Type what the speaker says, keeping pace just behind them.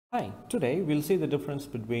Hi, today we'll see the difference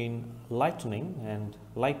between lightening and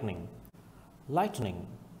lightning. Lightening,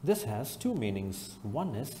 this has two meanings.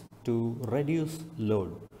 One is to reduce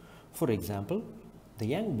load. For example, the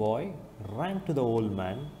young boy ran to the old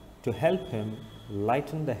man to help him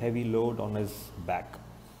lighten the heavy load on his back.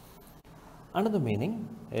 Another meaning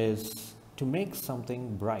is to make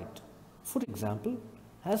something bright. For example,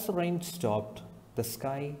 as the rain stopped, the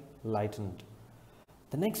sky lightened.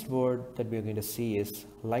 The next word that we are going to see is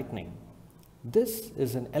lightning. This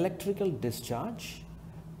is an electrical discharge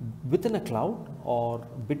within a cloud or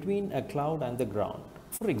between a cloud and the ground.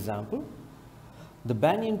 For example, the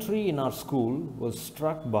banyan tree in our school was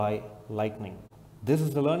struck by lightning. This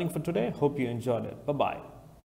is the learning for today. Hope you enjoyed it. Bye-bye.